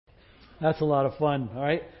That's a lot of fun. All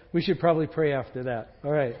right. We should probably pray after that.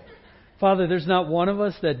 All right. Father, there's not one of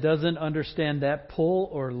us that doesn't understand that pull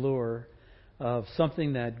or lure of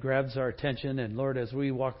something that grabs our attention. And Lord, as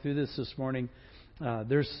we walk through this morning,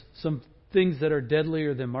 there's some things that are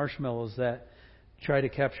deadlier than marshmallows that try to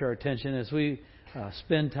capture our attention. As we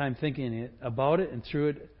spend time thinking about it and through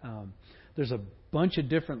it, there's a bunch of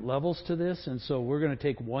different levels to this. And so we're going to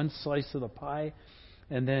take one slice of the pie,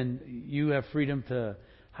 and then you have freedom to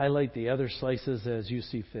highlight the other slices as you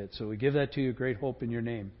see fit. So we give that to you, great hope in your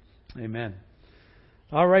name. Amen.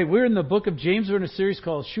 All right, we're in the book of James. We're in a series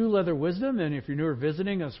called Shoe Leather Wisdom, and if you're new or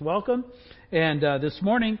visiting us, welcome. And this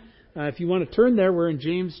morning, if you want to turn there, we're in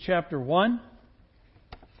James chapter 1.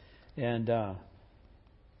 And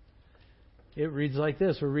it reads like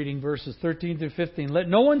this. We're reading verses 13 through 15. Let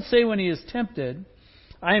no one say when he is tempted,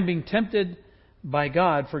 I am being tempted by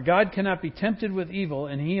God, for God cannot be tempted with evil,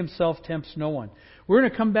 and he himself tempts no one. We're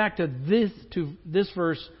going to come back to this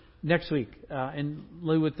verse next week and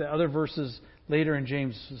with the other verses later in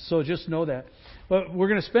James. So just know that. But we're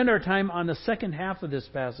going to spend our time on the second half of this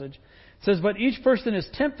passage. It says, but each person is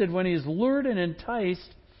tempted when he is lured and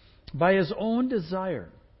enticed by his own desire.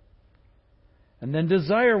 And then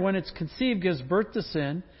desire, when it's conceived, gives birth to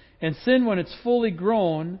sin. And sin, when it's fully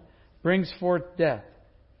grown, brings forth death.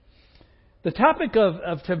 The topic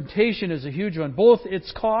of temptation is a huge one. Both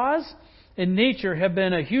its cause and nature have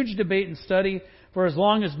been a huge debate and study for as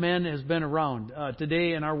long as man has been around.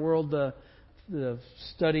 Today in our world, the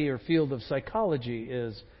study or field of psychology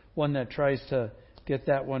is one that tries to get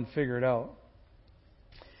that one figured out.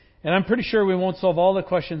 And I'm pretty sure we won't solve all the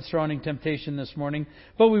questions surrounding temptation this morning,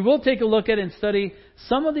 but we will take a look at and study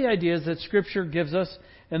some of the ideas that Scripture gives us,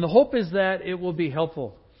 and the hope is that it will be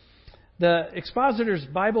helpful. The Expositor's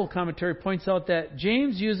Bible commentary points out that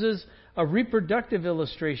James uses a reproductive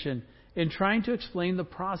illustration in trying to explain the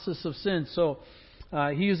process of sin. So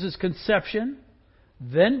he uses conception,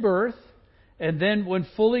 then birth, and then when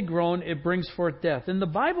fully grown, it brings forth death. And the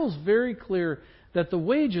Bible's very clear that the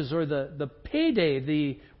wages or the payday,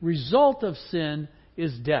 the result of sin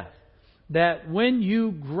is death. That when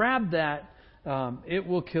you grab that, it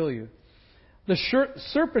will kill you. The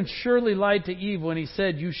serpent surely lied to Eve when he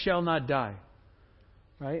said, you shall not die.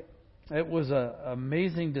 Right? It was an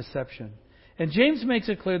amazing deception. And James makes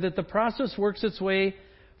it clear that the process works its way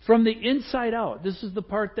from the inside out. This is the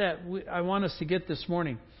part that I want us to get this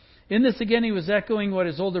morning. In this, again, he was echoing what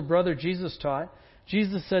his older brother Jesus taught.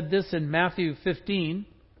 Jesus said this in Matthew 15.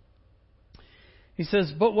 He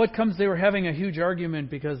says, but what comes, they were having a huge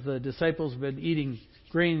argument because the disciples had been eating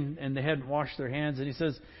grain and they hadn't washed their hands. And he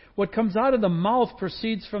says, what comes out of the mouth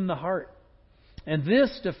proceeds from the heart, and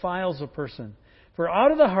this defiles a person. For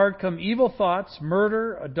out of the heart come evil thoughts,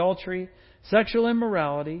 murder, adultery, sexual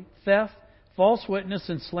immorality, theft, false witness,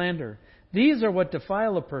 and slander. These are what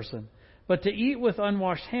defile a person. But to eat with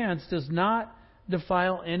unwashed hands does not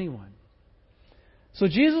defile anyone. So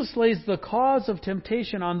Jesus lays the cause of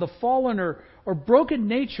temptation on the fallen or broken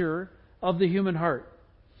nature of the human heart.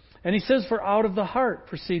 And he says, for out of the heart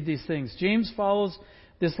proceed these things. James follows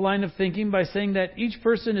this line of thinking by saying that each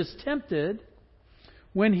person is tempted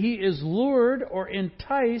when he is lured or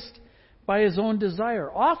enticed by his own desire.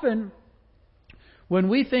 Often, when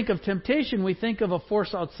we think of temptation, we think of a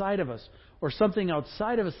force outside of us or something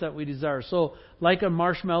outside of us that we desire. So, like a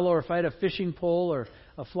marshmallow, or if I had a fishing pole or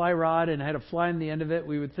a fly rod and I had a fly on the end of it,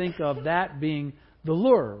 we would think of that being the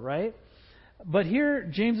lure, right? But here,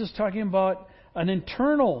 James is talking about an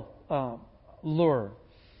internal lure.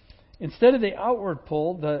 Instead of the outward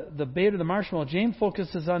pull, the bait or the marshmallow, James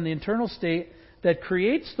focuses on the internal state that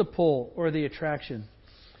creates the pull or the attraction.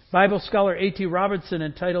 Bible scholar A.T. Robertson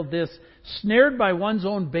entitled this, Snared by One's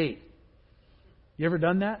Own Bait. You ever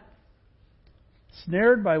done that?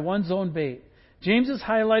 Snared by one's own bait. James is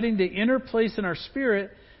highlighting the inner place in our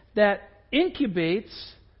spirit that incubates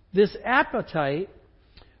this appetite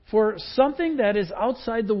for something that is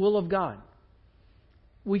outside the will of God.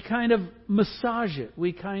 We kind of massage it.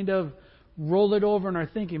 We kind of roll it over in our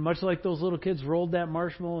thinking, much like those little kids rolled that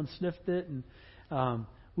marshmallow and sniffed it. And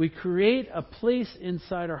we create a place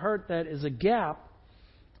inside our heart that is a gap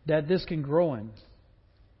that this can grow in.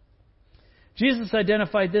 Jesus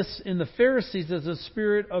identified this in the Pharisees as a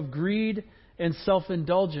spirit of greed and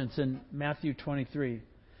self-indulgence in Matthew 23.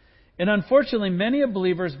 And unfortunately, many a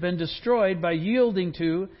believer has been destroyed by yielding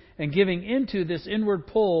to and giving into this inward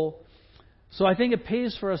pull. So I think it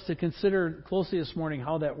pays for us to consider closely this morning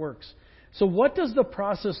how that works. So what does the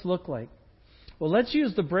process look like? Well, let's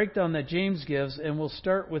use the breakdown that James gives, and we'll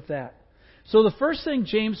start with that. So the first thing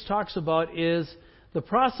James talks about is the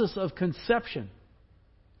process of conception.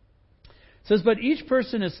 It says, but each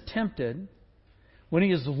person is tempted when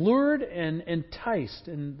he is lured and enticed.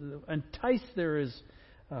 And enticed there is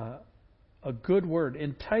a good word.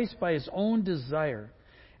 Enticed by his own desire.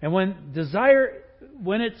 And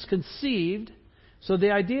when it's conceived, so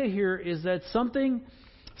the idea here is that something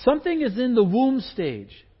is in the womb stage,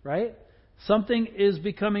 right? Something is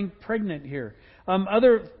becoming pregnant here.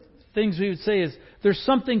 Other things we would say is there's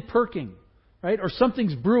something perking, right? Or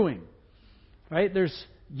something's brewing, right? There's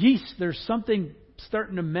yeast. There's something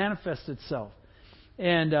starting to manifest itself.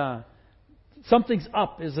 And something's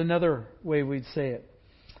up is another way we'd say it.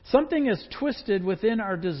 Something is twisted within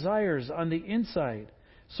our desires on the inside.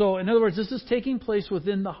 So, in other words, this is taking place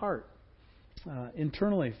within the heart,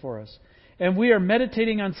 internally for us. And we are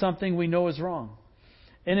meditating on something we know is wrong.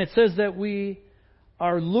 And it says that we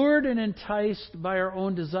are lured and enticed by our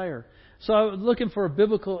own desire. So I was looking for a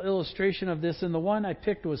biblical illustration of this, and the one I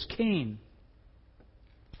picked was Cain.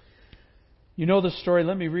 You know the story.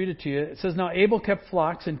 Let me read it to you. It says, now Abel kept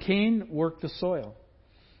flocks, and Cain worked the soil.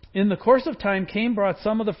 In the course of time, Cain brought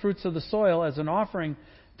some of the fruits of the soil as an offering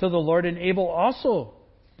to the Lord, and Abel also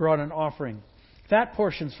brought an offering, fat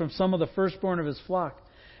portions from some of the firstborn of his flock.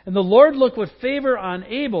 And the Lord looked with favor on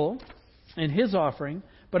Abel and his offering,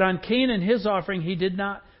 but on Cain and his offering he did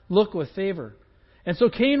not look with favor. And so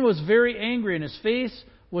Cain was very angry, and his face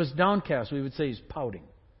was downcast. We would say he's pouting,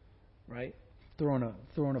 right? Throwing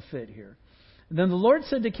a fit here. And then the Lord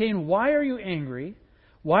said to Cain, why are you angry?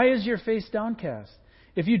 Why is your face downcast?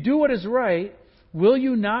 If you do what is right, will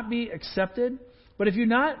you not be accepted? But if you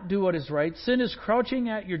not do what is right, sin is crouching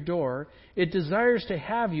at your door. It desires to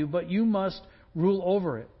have you, but you must rule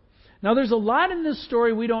over it. Now, there's a lot in this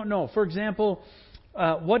story we don't know. For example,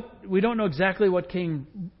 we don't know exactly what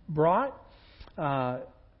Cain brought.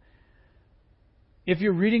 If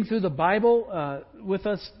you're reading through the Bible with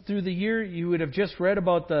us through the year, you would have just read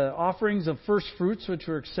about the offerings of first fruits, which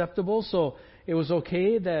were acceptable. So it was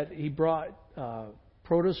okay that he brought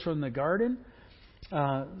produce from the garden.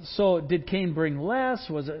 So did Cain bring less?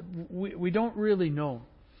 Was it? We don't really know.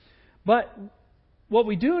 But what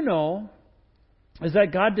we do know is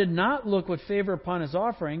that God did not look with favor upon his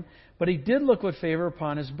offering, but he did look with favor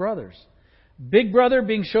upon his brothers. Big brother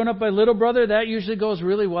being shown up by little brother, that usually goes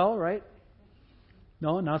really well, right?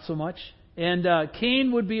 No, not so much. And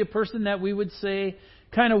Cain would be a person that we would say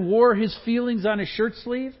kind of wore his feelings on his shirt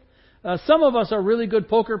sleeve. Some of us are really good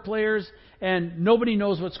poker players, and nobody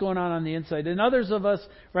knows what's going on the inside. And others of us,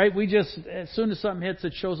 right, we just, as soon as something hits,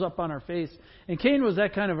 it shows up on our face. And Cain was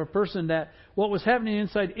that kind of a person that what was happening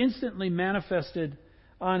inside instantly manifested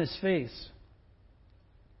on his face.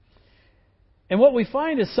 And what we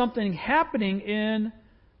find is something happening in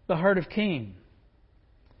the heart of Cain.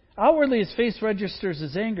 Outwardly, his face registers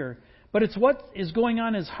his anger, but it's what is going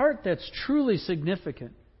on in his heart that's truly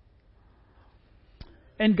significant.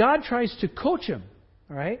 And God tries to coach him,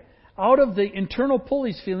 all right, out of the internal pull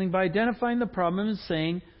he's feeling by identifying the problem and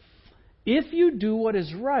saying, if you do what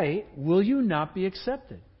is right, will you not be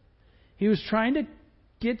accepted? He was trying to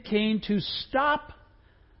get Cain to stop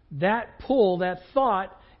that pull, that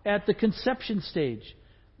thought, at the conception stage.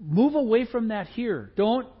 Move away from that here.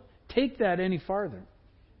 Don't take that any farther.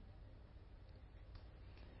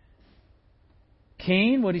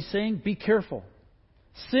 Cain, what he's saying, be careful.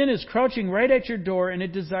 Sin is crouching right at your door, and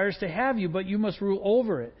it desires to have you, but you must rule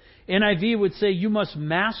over it. NIV would say you must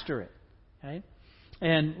master it. Okay?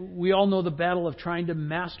 And we all know the battle of trying to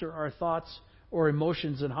master our thoughts or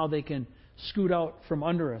emotions and how they can scoot out from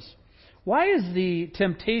under us. Why is the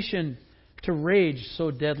temptation to rage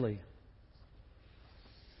so deadly?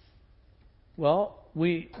 Well,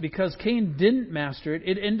 because Cain didn't master it,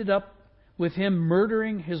 it ended up with him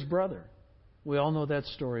murdering his brother. We all know that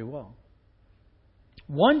story well.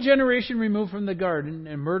 One generation removed from the garden,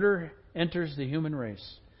 and murder enters the human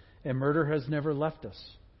race. And murder has never left us.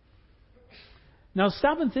 Now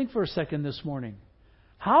stop and think for a second this morning.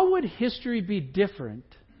 How would history be different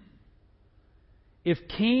if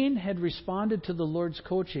Cain had responded to the Lord's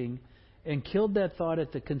coaching and killed that thought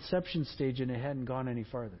at the conception stage and it hadn't gone any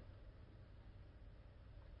farther?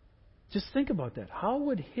 Just think about that. How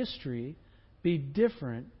would history be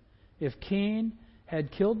different if Cain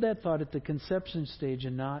had killed that thought at the conception stage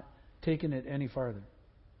and not taken it any farther?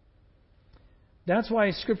 That's why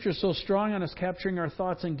Scripture is so strong on us capturing our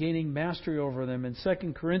thoughts and gaining mastery over them. In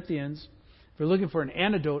 2 Corinthians, if you're looking for an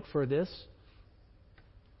antidote for this,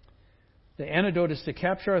 the antidote is to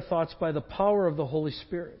capture our thoughts by the power of the Holy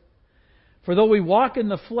Spirit. For though we walk in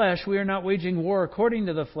the flesh, we are not waging war according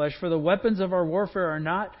to the flesh, for the weapons of our warfare are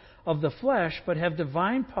not of the flesh, but have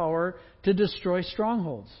divine power to destroy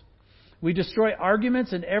strongholds. We destroy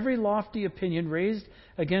arguments and every lofty opinion raised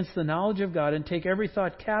against the knowledge of God and take every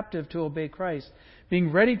thought captive to obey Christ,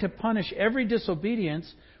 being ready to punish every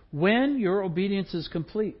disobedience when your obedience is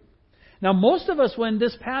complete. Now, most of us, when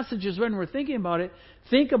this passage is when we're thinking about it,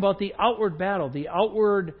 think about the outward battle,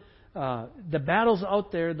 the battles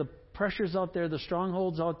out there, the pressures out there, the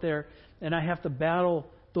strongholds out there, and I have to battle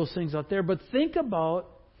those things out there. But think of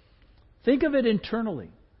it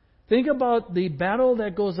internally. Think about the battle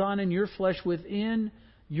that goes on in your flesh within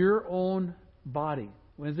your own body,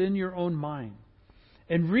 within your own mind.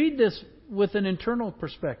 And read this with an internal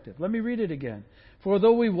perspective. Let me read it again. For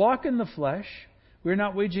though we walk in the flesh, we are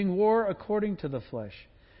not waging war according to the flesh.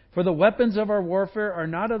 For the weapons of our warfare are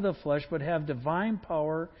not of the flesh, but have divine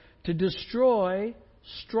power to destroy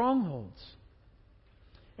strongholds.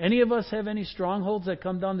 Any of us have any strongholds that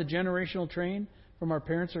come down the generational train from our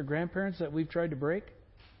parents or grandparents that we've tried to break?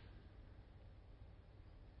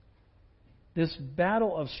 This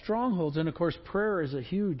battle of strongholds, and of course prayer is a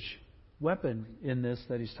huge weapon in this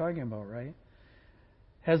that he's talking about, right?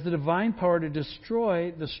 Has the divine power to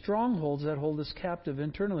destroy the strongholds that hold us captive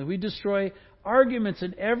internally. We destroy arguments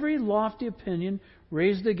and every lofty opinion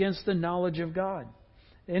raised against the knowledge of God.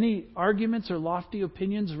 Any arguments or lofty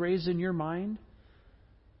opinions raised in your mind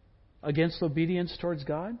against obedience towards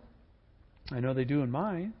God? I know they do in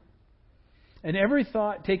mine. And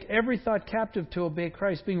take every thought captive to obey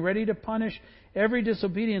Christ, being ready to punish every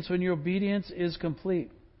disobedience when your obedience is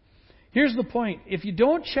complete. Here's the point. If you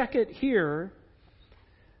don't check it here,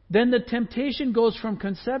 then the temptation goes from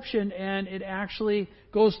conception and it actually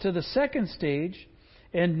goes to the second stage.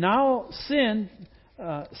 And now sin,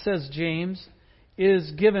 says James,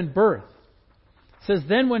 is given birth. It says,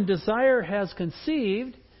 then when desire has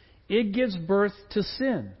conceived, it gives birth to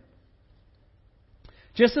sin.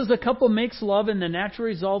 Just as a couple makes love and the natural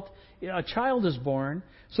result, a child is born,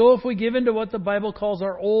 so if we give in to what the Bible calls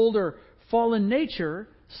our old or fallen nature,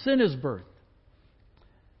 sin is birthed.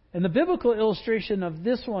 And the biblical illustration of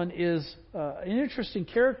this one is an interesting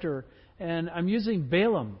character, and I'm using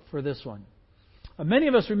Balaam for this one. Many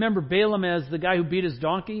of us remember Balaam as the guy who beat his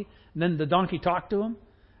donkey, and then the donkey talked to him,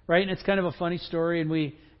 right? And it's kind of a funny story, and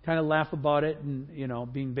we kind of laugh about it, and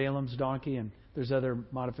being Balaam's donkey, and there's other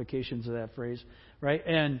modifications of that phrase, right?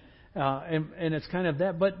 And it's kind of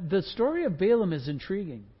that. But the story of Balaam is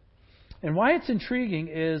intriguing. And why it's intriguing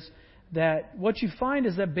is that what you find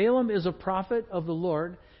is that Balaam is a prophet of the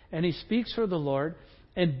Lord, and he speaks for the Lord.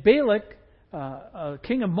 And Balak,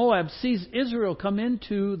 king of Moab, sees Israel come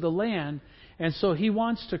into the land, and so he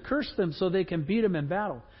wants to curse them so they can beat him in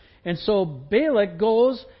battle. And so Balak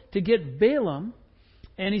goes to get Balaam,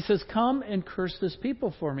 and he says, come and curse this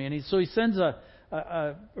people for me. And so he sends a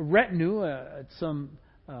retinue, some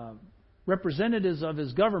representatives of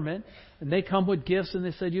his government, and they come with gifts, and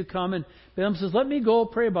they said, you come. And Balaam says, let me go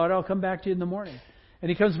pray about it. I'll come back to you in the morning. And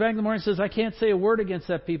he comes back in the morning and says, I can't say a word against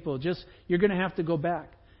that people. Just, you're going to have to go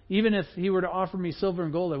back. Even if he were to offer me silver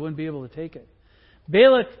and gold, I wouldn't be able to take it.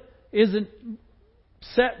 Balak isn't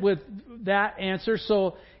set with that answer,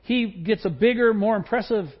 so he gets a bigger, more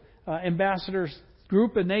impressive ambassadors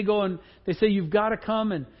group, and they go and they say, you've got to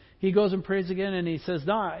come. And he goes and prays again, and he says,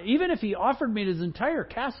 no, even if he offered me his entire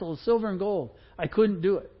castle of silver and gold, I couldn't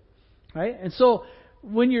do it. Right? And so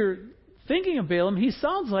when you're thinking of Balaam, he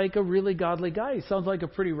sounds like a really godly guy. He sounds like a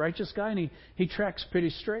pretty righteous guy, and he tracks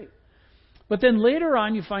pretty straight. But then later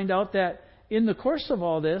on, you find out that in the course of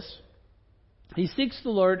all this, he seeks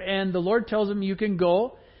the Lord, and the Lord tells him, you can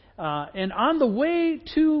go. And on the way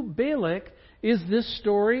to Balak is this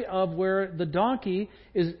story of where the donkey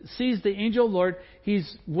sees the angel of the Lord.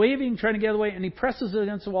 He's waving, trying to get away, and he presses it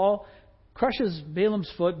against the wall, crushes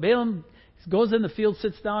Balaam's foot. Balaam goes in the field,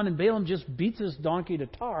 sits down, and Balaam just beats his donkey to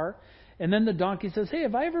tar. And then the donkey says, hey,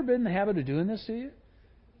 have I ever been in the habit of doing this to you?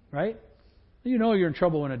 Right? You know you're in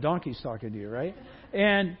trouble when a donkey's talking to you, right?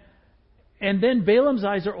 And then Balaam's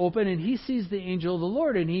eyes are open, and he sees the angel of the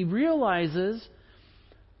Lord, and he realizes,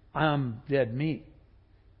 I'm dead meat.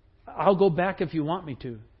 I'll go back if you want me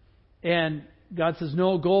to. And God says,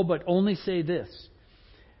 no, go, but only say this.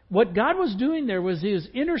 What God was doing there was He was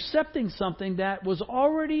intercepting something that was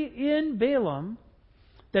already in Balaam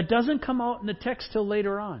that doesn't come out in the text till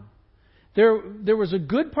later on. There was a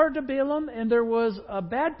good part to Balaam, and there was a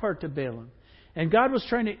bad part to Balaam. And God was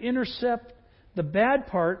trying to intercept the bad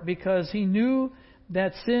part because He knew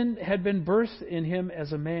that sin had been birthed in him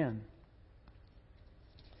as a man.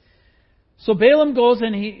 So Balaam goes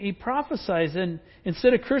and he prophesies, and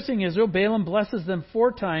instead of cursing Israel, Balaam blesses them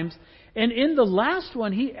 4 times. And in the last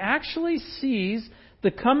one, he actually sees the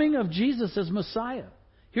coming of Jesus as Messiah.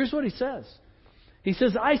 Here's what he says. He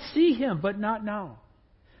says, I see Him, but not now.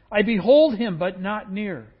 I behold him, but not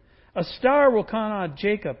near. A star will come out of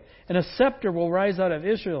Jacob, and a scepter will rise out of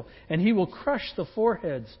Israel, and he will crush the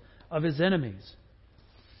foreheads of his enemies.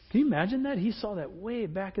 Can you imagine that? He saw that way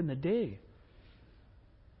back in the day.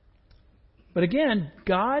 But again,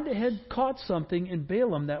 God had caught something in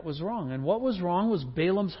Balaam that was wrong. And what was wrong was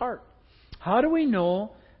Balaam's heart. How do we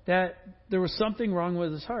know that there was something wrong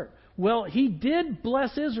with his heart? Well, he did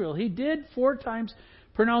bless Israel. He did 4 times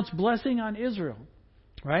pronounce blessing on Israel,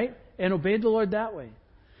 right? And obeyed the Lord that way.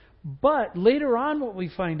 But later on what we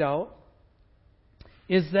find out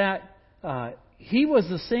is that he was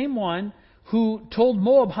the same one who told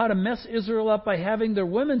Moab how to mess Israel up by having their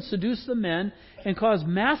women seduce the men and cause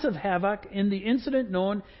massive havoc in the incident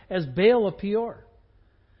known as Baal of Peor.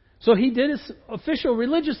 So he did his official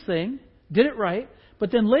religious thing, did it right,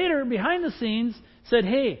 but then later, behind the scenes, said,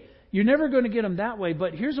 hey, you're never going to get them that way,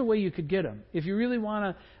 but here's a way you could get them. If you really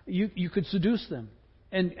want to, you could seduce them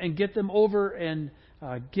and get them over and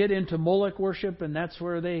get into Moloch worship, and that's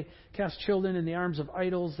where they cast children in the arms of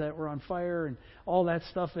idols that were on fire and all that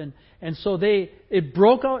stuff. And so it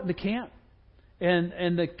broke out in the camp,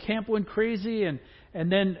 and the camp went crazy. And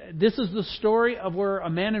then this is the story of where a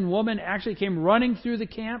man and woman actually came running through the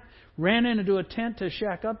camp, ran into a tent to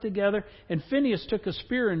shack up together, and Phinehas took a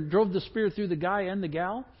spear and drove the spear through the guy and the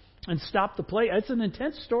gal and stopped the play. It's an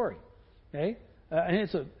intense story, okay? And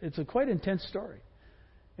it's a quite intense story.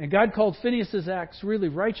 And God called Phinehas' acts really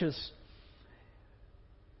righteous.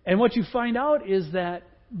 And what you find out is that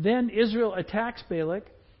then Israel attacks Balak,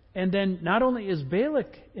 and then not only is Balak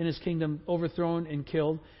in his kingdom overthrown and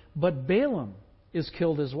killed, but Balaam is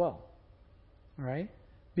killed as well. All right?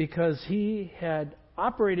 Because he had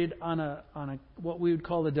operated on a what we would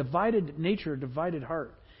call a divided nature, divided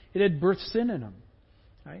heart. It had birthed sin in him.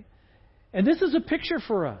 Right? And this is a picture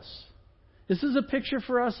for us. This is a picture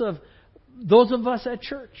for us of those of us at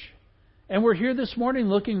church. And we're here this morning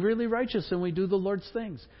looking really righteous and we do the Lord's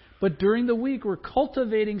things. But during the week we're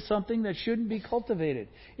cultivating something that shouldn't be cultivated.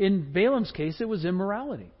 In Balaam's case, it was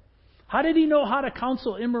immorality. How did he know how to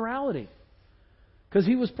counsel immorality? Because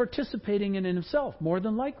he was participating in it himself, more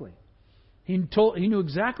than likely. He knew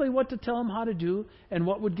exactly what to tell him how to do and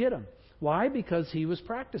what would get him. Why? Because he was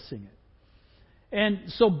practicing it.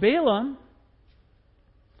 And so Balaam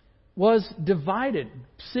was divided.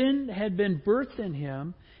 Sin had been birthed in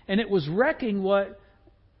him, and it was wrecking what...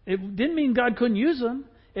 It didn't mean God couldn't use him.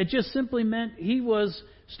 It just simply meant he was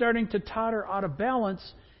starting to totter out of balance,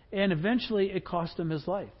 and eventually it cost him his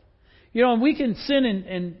life. You know, and we can sin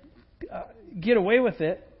and get away with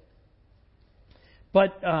it,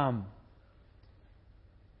 but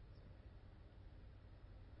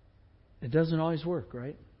it doesn't always work,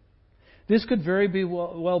 right? This could very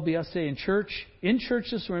well be us today in church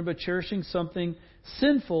this morning, but cherishing something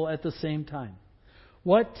sinful at the same time.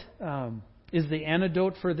 What is the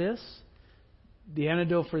antidote for this? The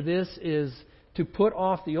antidote for this is to put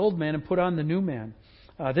off the old man and put on the new man.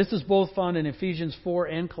 This is both found in Ephesians 4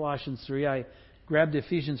 and Colossians 3. I grabbed the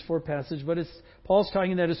Ephesians 4 passage, but Paul's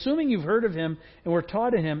talking that assuming you've heard of him and were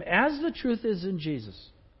taught in him, as the truth is in Jesus,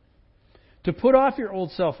 to put off your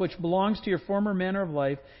old self, which belongs to your former manner of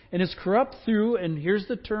life, and is corrupt through, and here's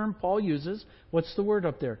the term Paul uses. What's the word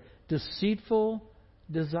up there? Deceitful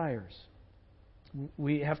desires.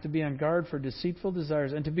 We have to be on guard for deceitful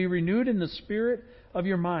desires, and to be renewed in the spirit of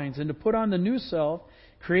your minds, and to put on the new self,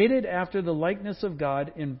 created after the likeness of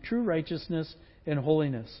God in true righteousness and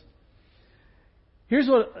holiness. Here's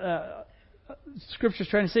what Scripture's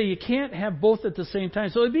trying to say. You can't have both at the same time.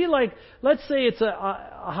 So it'd be like, let's say it's a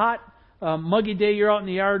hot, muggy day, you're out in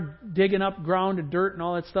the yard digging up ground and dirt and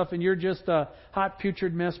all that stuff, and you're just a hot,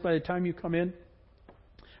 putrid mess by the time you come in.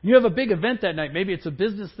 You have a big event that night. Maybe it's a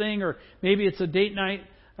business thing, or maybe it's a date night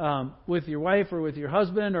with your wife or with your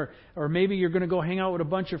husband, or maybe you're going to go hang out with a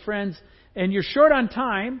bunch of friends, and you're short on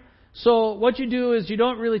time. So what you do is you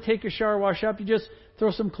don't really take your shower, wash up. You just throw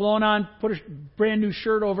some cologne on, put a brand new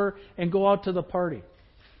shirt over, and go out to the party.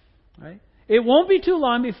 Right? It won't be too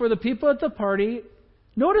long before the people at the party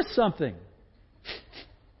notice something.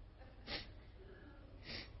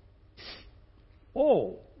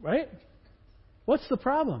 Oh, right? What's the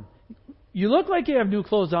problem? You look like you have new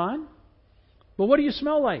clothes on, but what do you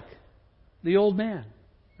smell like? The old man,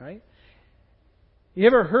 right? You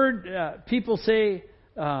ever heard people say,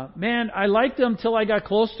 man, I liked them till I got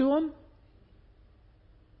close to them,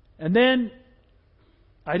 and then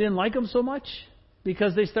I didn't like them so much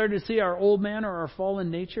because they started to see our old man or our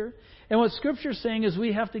fallen nature. And what Scripture's saying is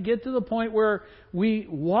we have to get to the point where we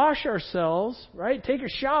wash ourselves, right? Take a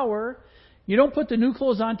shower. You don't put the new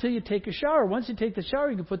clothes on until you take a shower. Once you take the shower,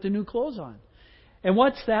 you can put the new clothes on. And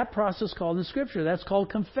what's that process called in Scripture? That's called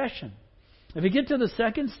confession. If we get to the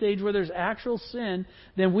second stage where there's actual sin,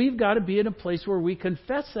 then we've got to be in a place where we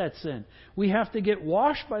confess that sin. We have to get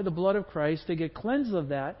washed by the blood of Christ to get cleansed of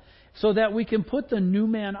that so that we can put the new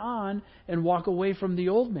man on and walk away from the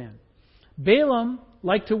old man. Balaam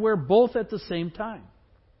liked to wear both at the same time.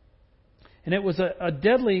 And it was a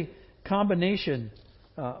deadly combination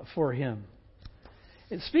for him.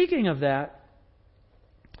 And speaking of that,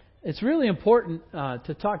 it's really important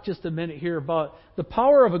to talk just a minute here about the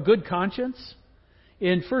power of a good conscience.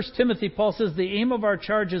 In 1 Timothy, Paul says, the aim of our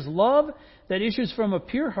charge is love that issues from a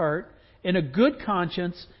pure heart and a good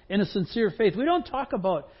conscience and a sincere faith. We don't talk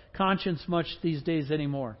about conscience much these days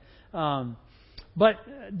anymore. But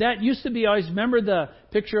that used to be always, remember the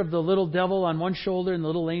picture of the little devil on one shoulder and the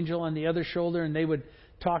little angel on the other shoulder, and they would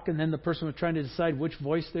talk, and then the person was trying to decide which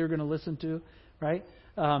voice they were going to listen to, right?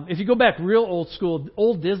 If you go back real old school,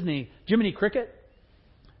 old Disney, Jiminy Cricket.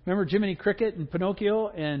 Remember Jiminy Cricket and Pinocchio?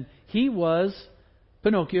 And he was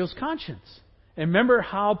Pinocchio's conscience. And remember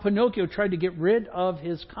how Pinocchio tried to get rid of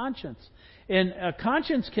his conscience. And a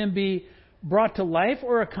conscience can be brought to life,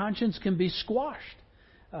 or a conscience can be squashed.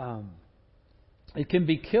 It can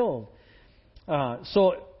be killed.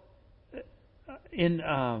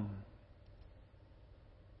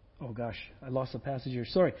 Oh gosh, I lost the passage here.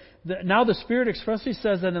 Sorry. Now the Spirit expressly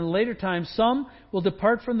says that in later times some will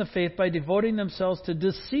depart from the faith by devoting themselves to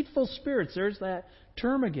deceitful spirits. There's that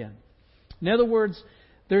term again. In other words,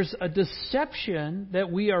 there's a deception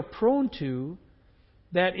that we are prone to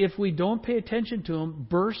that if we don't pay attention to them,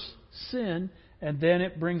 bursts sin, and then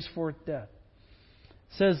it brings forth death.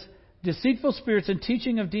 It says, deceitful spirits and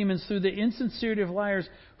teaching of demons through the insincerity of liars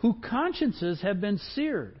whose consciences have been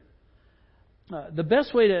seared. The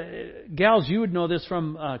best way to, gals, you would know this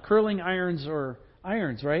from curling irons or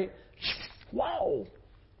irons, right? Wow!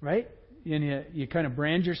 Right? And you kind of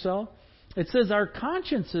brand yourself. It says our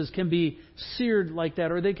consciences can be seared like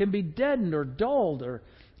that, or they can be deadened or dulled or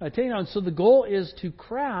taken on. So the goal is to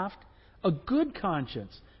craft a good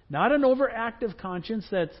conscience. Not an overactive conscience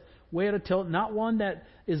that's way out of tilt, not one that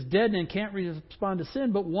is dead and can't respond to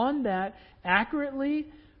sin, but one that accurately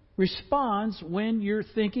responds when you're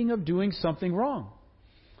thinking of doing something wrong.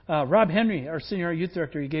 Rob Henry, our senior youth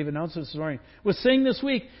director, he gave announcements this morning, was saying this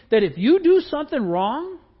week that if you do something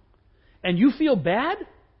wrong and you feel bad,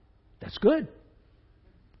 that's good.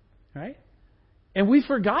 Right? And we've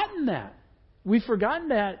forgotten that. We've forgotten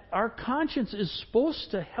that our conscience is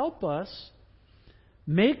supposed to help us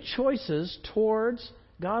make choices towards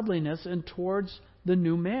godliness and towards the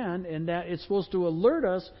new man, and that it's supposed to alert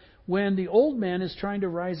us when the old man is trying to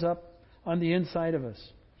rise up on the inside of us.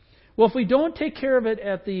 Well, if we don't take care of it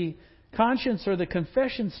at the conscience or the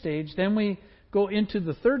confession stage, then we go into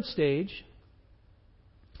the third stage,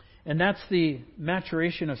 and that's the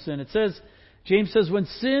maturation of sin. It says, James says, when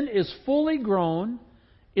sin is fully grown,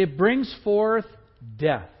 it brings forth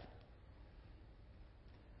death.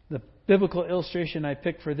 The biblical illustration I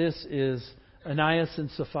picked for this is Ananias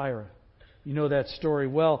and Sapphira. You know that story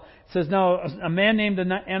well. It says, now a man named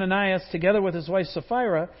Ananias, together with his wife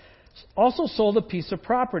Sapphira, also sold a piece of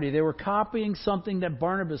property. They were copying something that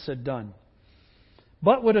Barnabas had done,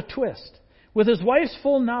 but with a twist. With his wife's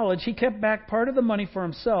full knowledge, he kept back part of the money for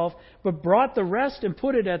himself, but brought the rest and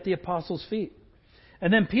put it at the apostles' feet.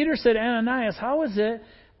 And then Peter said, Ananias, how is it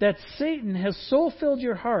that Satan has so filled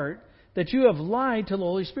your heart that you have lied to the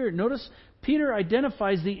Holy Spirit? Notice Peter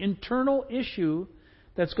identifies the internal issue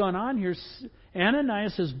that's gone on here.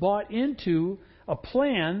 Ananias has bought into a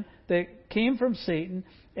plan that came from Satan,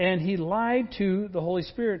 and he lied to the Holy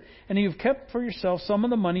Spirit. And you've kept for yourself some of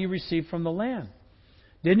the money you received from the land.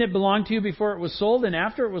 Didn't it belong to you before it was sold? And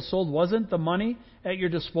after it was sold, wasn't the money at your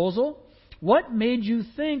disposal? What made you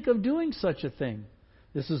think of doing such a thing?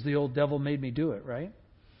 This is the old devil made me do it, right?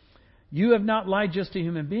 You have not lied just to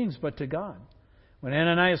human beings, but to God. When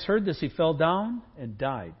Ananias heard this, he fell down and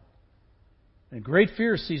died. And great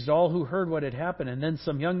fear seized all who heard what had happened. And then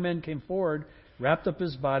some young men came forward, wrapped up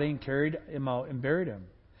his body, and carried him out and buried him.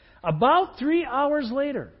 About 3 hours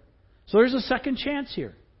later, so there's a second chance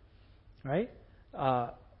here, right?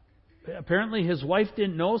 Apparently his wife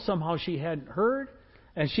didn't know. Somehow she hadn't heard.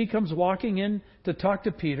 And she comes walking in to talk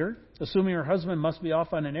to Peter, assuming her husband must be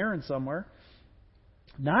off on an errand somewhere,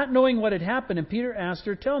 not knowing what had happened. And Peter asked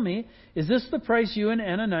her, tell me, is this the price you and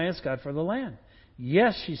Ananias got for the land?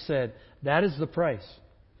 Yes, she said, that is the price.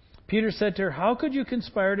 Peter said to her, how could you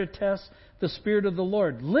conspire to test the Spirit of the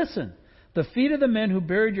Lord? Listen, the feet of the men who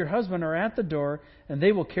buried your husband are at the door, and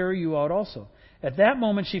they will carry you out also. At that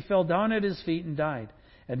moment she fell down at his feet and died.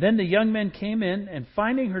 And then the young men came in, and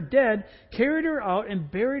finding her dead, carried her out and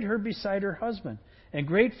buried her beside her husband. And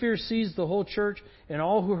great fear seized the whole church and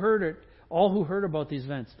all who heard about these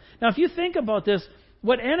events. Now, if you think about this,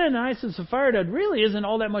 what Ananias and Sapphira did really isn't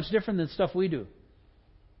all that much different than stuff we do.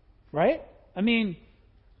 Right? I mean,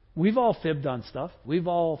 we've all fibbed on stuff. We've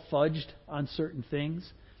all fudged on certain things.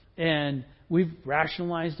 And we've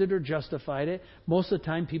rationalized it or justified it. Most of the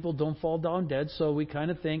time, people don't fall down dead, so we kind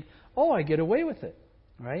of think, oh, I get away with it.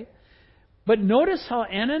 Right? But notice how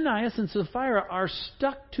Ananias and Sapphira are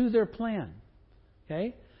stuck to their plan.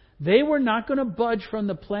 Okay? They were not going to budge from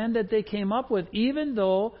the plan that they came up with, even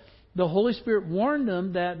though the Holy Spirit warned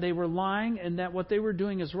them that they were lying and that what they were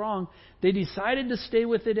doing is wrong. They decided to stay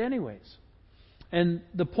with it anyways. And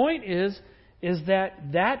the point is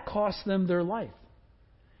that cost them their life.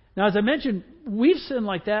 Now, as I mentioned, we've sinned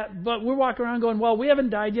like that, but we're walking around going, well, we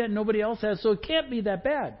haven't died yet and nobody else has, so it can't be that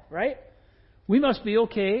bad, right? We must be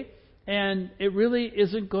okay, and it really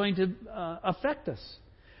isn't going to affect us.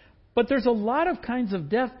 But there's a lot of kinds of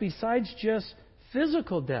death besides just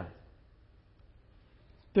physical death.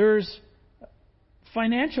 There's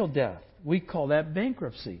financial death. We call that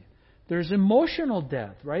bankruptcy. There's emotional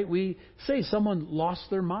death, right? We say someone lost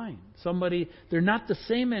their mind. Somebody, they're not the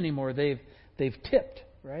same anymore. They've tipped,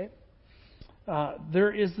 right?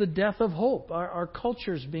 There is the death of hope. Our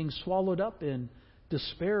culture's being swallowed up in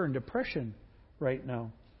despair and depression right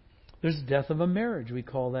now. There's the death of a marriage. We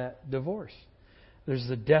call that divorce. There's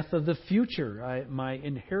the death of the future. My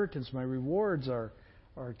inheritance, my rewards are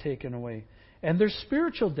taken away. And there's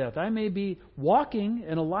spiritual death. I may be walking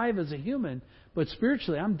and alive as a human, but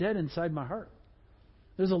spiritually I'm dead inside my heart.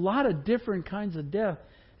 There's a lot of different kinds of death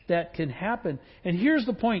that can happen. And here's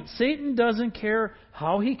the point. Satan doesn't care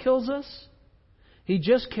how he kills us. He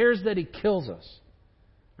just cares that he kills us.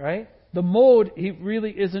 Right? The mode he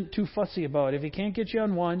really isn't too fussy about. If he can't get you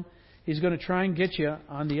on one, he's going to try and get you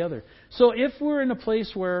on the other. So if we're in a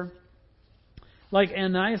place where, like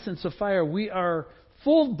Ananias and Sapphira, we are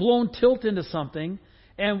full-blown tilt into something,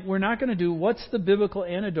 and we're not going to do, what's the biblical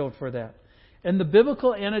antidote for that? And the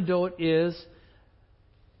biblical antidote is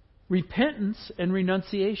repentance and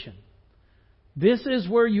renunciation. This is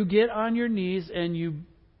where you get on your knees and you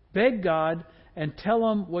beg God and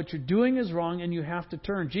tell Him what you're doing is wrong and you have to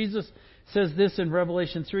turn. Jesus says this in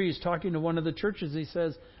Revelation 3. He's talking to one of the churches. He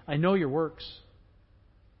says, I know your works.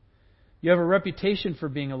 You have a reputation for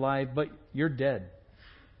being alive, but you're dead.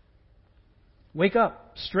 Wake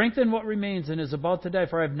up, strengthen what remains and is about to die,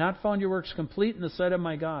 for I have not found your works complete in the sight of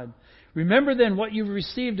my God. Remember then what you've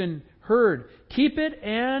received and heard. Keep it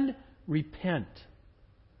and repent.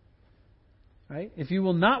 Right? If you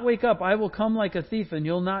will not wake up, I will come like a thief, and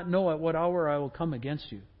you'll not know at what hour I will come against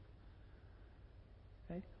you.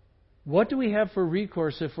 Okay? What do we have for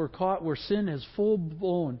recourse if we're caught where sin is full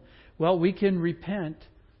blown? Well, we can repent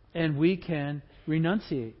and we can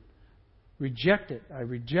renunciate. Reject it. I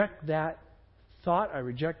reject that thought. I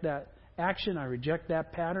reject that action. I reject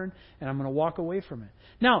that pattern, and I'm going to walk away from it.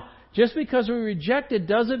 Now, just because we reject it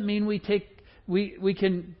doesn't mean we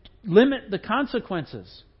can limit the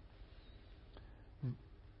consequences.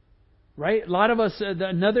 Right? A lot of us,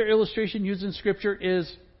 another illustration used in Scripture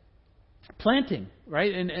is planting.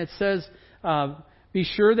 Right? And it says, be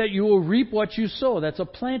sure that you will reap what you sow. That's a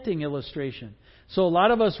planting illustration. So a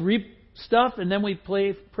lot of us reap stuff and then we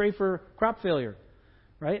pray for crop failure.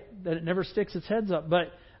 Right? That it never sticks its heads up.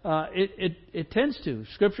 But it tends to.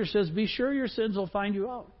 Scripture says, be sure your sins will find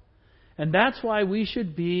you out. And that's why we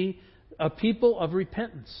should be a people of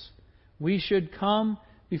repentance. We should come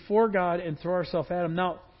before God and throw ourselves at Him.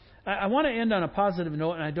 Now, I want to end on a positive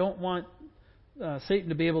note, and I don't want Satan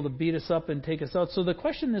to be able to beat us up and take us out. So the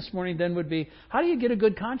question this morning then would be, how do you get a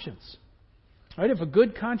good conscience? Right? If a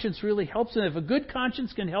good conscience really helps, and if a good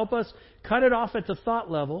conscience can help us cut it off at the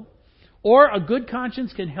thought level, or a good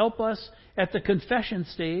conscience can help us at the confession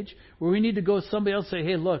stage where we need to go to somebody else and say,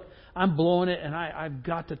 hey, look, I'm blowing it and I've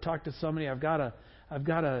got to talk to somebody. I've got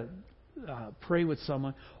to pray with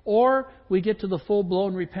someone. Or we get to the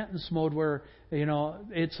full-blown repentance mode where,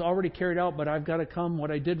 it's already carried out, but I've got to come. What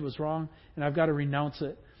I did was wrong and I've got to renounce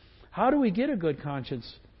it. How do we get a good conscience?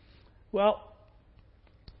 Well,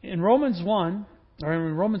 in Romans 1, or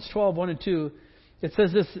in Romans 12, 1 and 2, it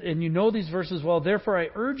says this, and you know these verses well. Therefore, I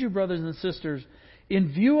urge you, brothers and sisters,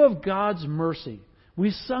 in view of God's mercy.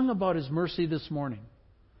 We sung about His mercy this morning.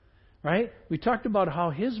 Right? We talked about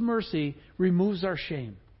how His mercy removes our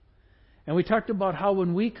shame. And we talked about how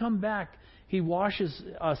when we come back, He washes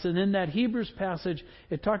us. And in that Hebrews passage,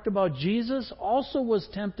 it talked about Jesus also was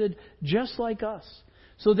tempted just like us.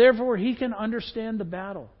 So therefore, He can understand the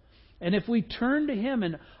battle. And if we turn to Him,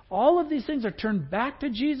 and all of these things are turned back to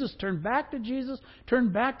Jesus, turn back to Jesus,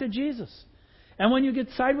 turn back to Jesus. And when you get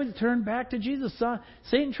sideways, turn back to Jesus.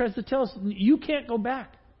 Satan tries to tell us, you can't go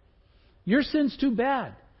back. Your sin's too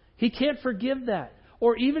bad. He can't forgive that.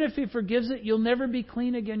 Or even if He forgives it, you'll never be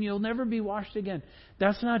clean again. You'll never be washed again.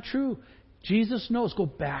 That's not true. Jesus knows. Go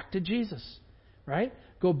back to Jesus. Right?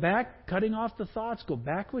 Go back, cutting off the thoughts. Go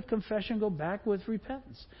back with confession. Go back with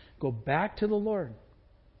repentance. Go back to the Lord.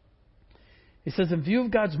 He says, in view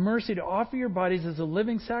of God's mercy, to offer your bodies as a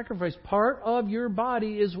living sacrifice. Part of your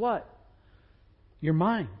body is what? Your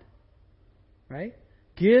mind. Right?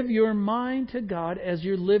 Give your mind to God as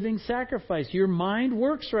your living sacrifice. Your mind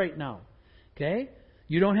works right now. Okay?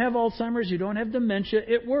 You don't have Alzheimer's. You don't have dementia.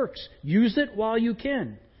 It works. Use it while you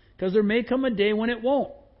can. Because there may come a day when it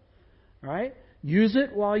won't. Right? Use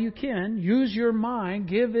it while you can. Use your mind.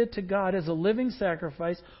 Give it to God as a living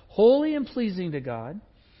sacrifice, holy and pleasing to God.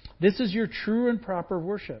 This is your true and proper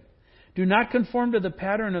worship. Do not conform to the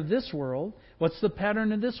pattern of this world. What's the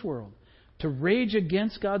pattern of this world? To rage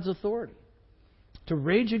against God's authority. To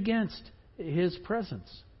rage against His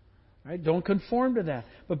presence. Right? Don't conform to that.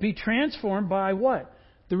 But be transformed by what?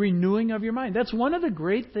 The renewing of your mind. That's one of the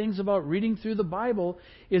great things about reading through the Bible,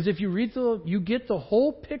 is if you read through, you get the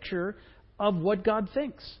whole picture of what God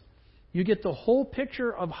thinks. You get the whole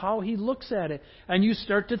picture of how He looks at it. And you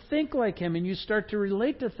start to think like Him, and you start to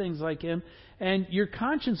relate to things like Him. And your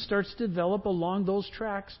conscience starts to develop along those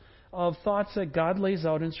tracks of thoughts that God lays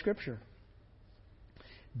out in Scripture.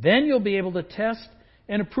 Then you'll be able to test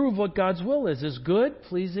and approve what God's will is. His good,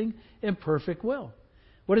 pleasing, and perfect will.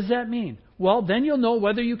 What does that mean? Well, then you'll know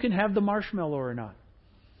whether you can have the marshmallow or not.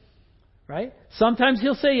 Right? Sometimes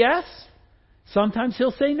He'll say yes. Sometimes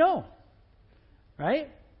He'll say no. Right?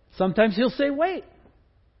 Sometimes He'll say wait.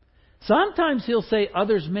 Sometimes He'll say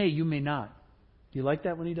others may, you may not. Do you like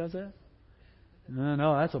that when He does that?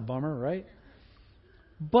 No, that's a bummer, right?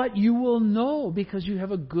 But you will know because you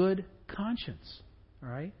have a good conscience.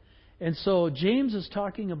 Right? And so James is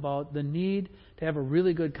talking about the need to have a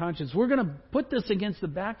really good conscience. We're going to put this against the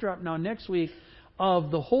backdrop now next week of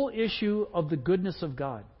the whole issue of the goodness of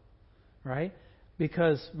God. Right?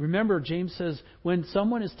 Because remember, James says, when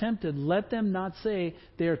someone is tempted, let them not say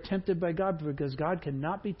they are tempted by God, because God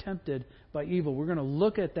cannot be tempted by evil. We're going to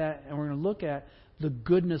look at that, and we're going to look at the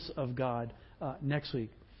goodness of God next week.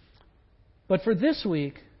 But for this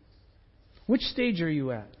week, which stage are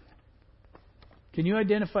you at? Can you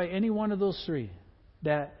identify any one of those three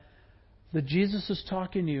that Jesus is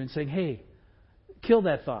talking to you and saying, hey, kill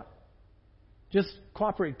that thought. Just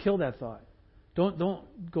cooperate, kill that thought. Don't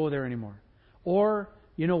go there anymore. Or,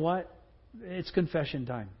 you know what? It's confession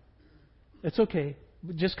time. It's okay.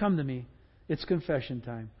 Just come to me. It's confession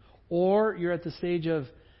time. Or you're at the stage of,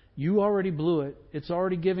 you already blew it. It's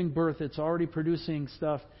already giving birth. It's already producing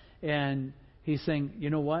stuff. And He's saying, you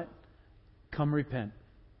know what? Come repent.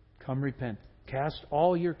 Come repent. Cast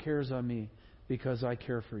all your cares on me because I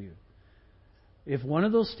care for you. If one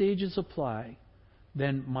of those stages apply,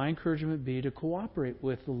 then my encouragement would be to cooperate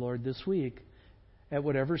with the Lord this week at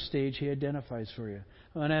whatever stage He identifies for you.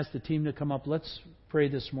 I'm going to ask the team to come up. Let's pray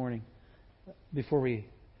this morning before we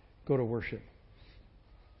go to worship.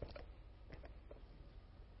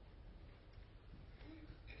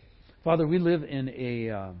 Father, we live in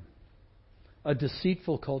a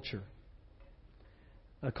deceitful culture.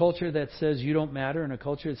 A culture that says you don't matter, and a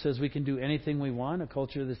culture that says we can do anything we want. A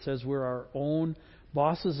culture that says we're our own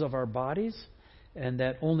bosses of our bodies, and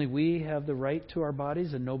that only we have the right to our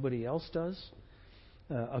bodies and nobody else does.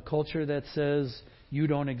 A culture that says you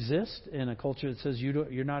don't exist, and a culture that says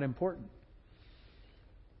you're not important.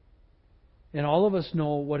 And all of us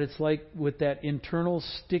know what it's like with that internal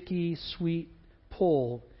sticky, sweet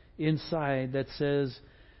pull inside that says,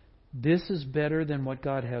 this is better than what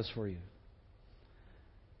God has for you.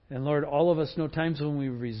 And Lord, all of us know times when we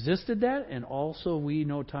resisted that, and also we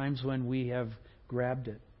know times when we have grabbed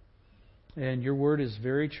it. And your word is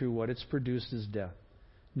very true. What it's produced is death.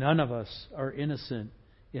 None of us are innocent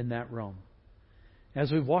in that realm.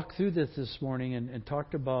 As we've walked through this morning and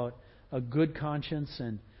talked about a good conscience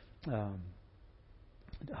and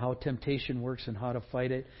how temptation works and how to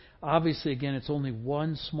fight it, obviously, again, it's only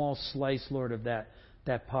one small slice, Lord, of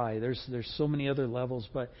that pie. There's so many other levels.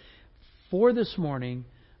 But for this morning,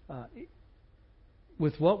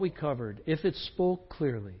 with what we covered, if it spoke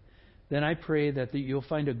clearly, then I pray that you'll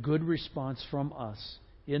find a good response from us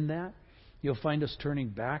in that. You'll find us turning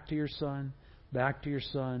back to your Son, back to your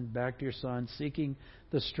Son, back to your Son, seeking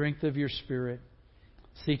the strength of your Spirit,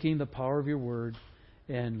 seeking the power of your Word,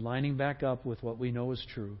 and lining back up with what we know is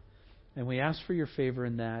true. And we ask for your favor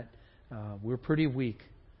in that. We're pretty weak.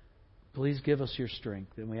 Please give us your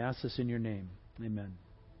strength. And we ask this in your name. Amen.